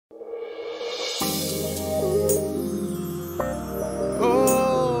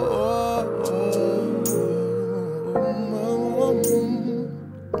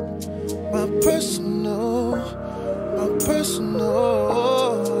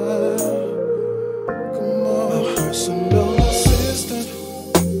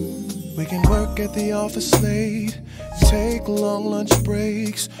at the office late, take long lunch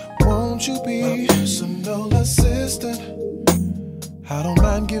breaks. Won't you be my personal assistant? I don't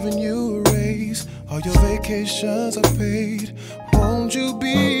mind giving you a raise. All your vacations are paid. Won't you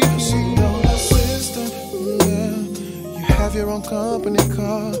be my personal assistant? Yeah. You have your own company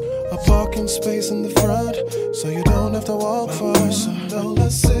car, a parking space in the front, so you don't have to walk far. Personal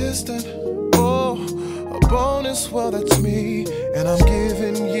assistant. Oh, a bonus, well that's me, and I'm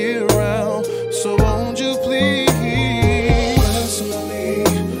giving year round. So won't you please, personally,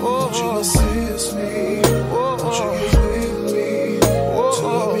 won't you assist me? Won't you get with me to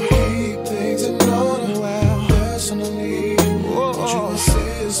help me keep things in order? Personally, won't you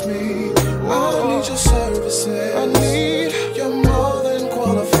assist me? I need your services. I need, you're more than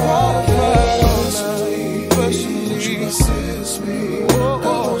qualified. Personally, won't you assist me?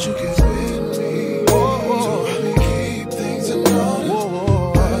 Won't you get with me to help me keep things in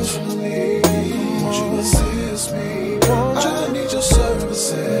order? Personally, won't you assist me? I need your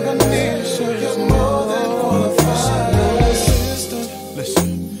services. I need your services. You're more than qualified. Assistant. Listen,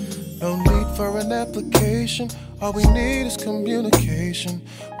 no need for an application. All we need is communication.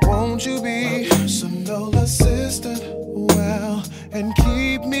 Won't you be my personal assistant? Well, and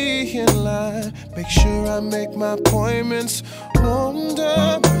keep me in line. Make sure I make my appointments on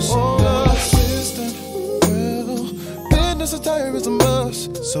time. Personal assistant. Well, business attire is a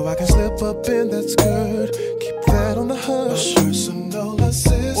must, so I can slip up in that skirt. Keep that on the hush. My personal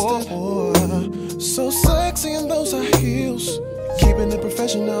assistant. So sexy in those high heels, keeping it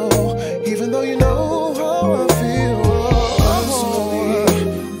professional, even though you know how I feel.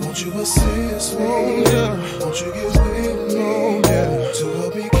 Personally, won't you assist me? Won't you get with me to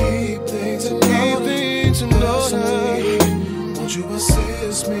help me keep things in order? Personally, won't you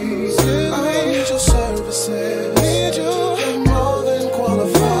assist me? I need your services. You're more than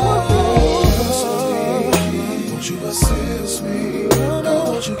qualified. Personally, won't you assist me? Girl,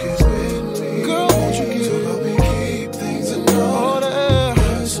 won't you get with me? Girl, won't you get to help me keep things in order?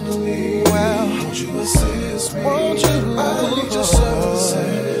 Personally, won't you assist me? Won't you? I need your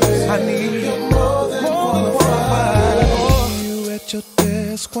services. I need you more than qualified. You at your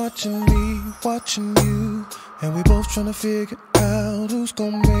desk watching me, watching you, and we both trying to figure out who's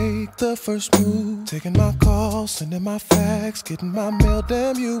gonna make the first move. Taking my calls, sending my fax, getting my mail.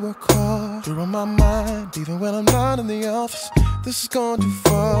 Damn, you work hard. You're on my mind, even when I'm not in the office. This is going too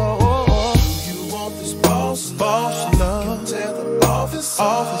far. Do you want this boss love? You tell the office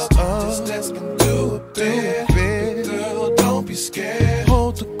this desk can do a bit. Girl, don't be scared.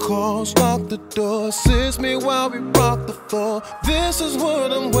 Hold the calls, lock the door, assist me while we rock the floor. This is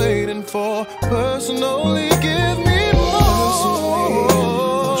what I'm waiting for. Personally, give me more.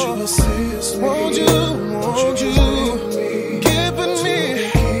 Won't you assist me? Won't you get with me?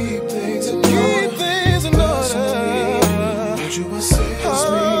 Keep things in order. Won't you assist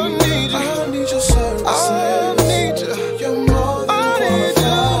me? I need your services. I need you. You're more than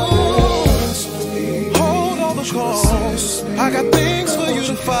qualified. Personally, hold all the calls. I got things for you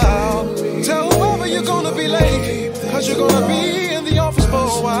to file. Tell whoever you're gonna be late, cause you're gonna be in the office for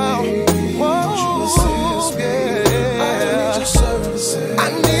a while. Whoa, yeah. I need your services. I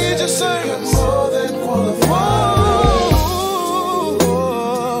need your service. You're more than qualified.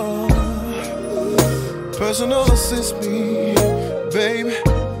 Personal assist me, baby.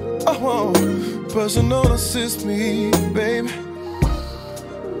 Oh, personal assist me, baby.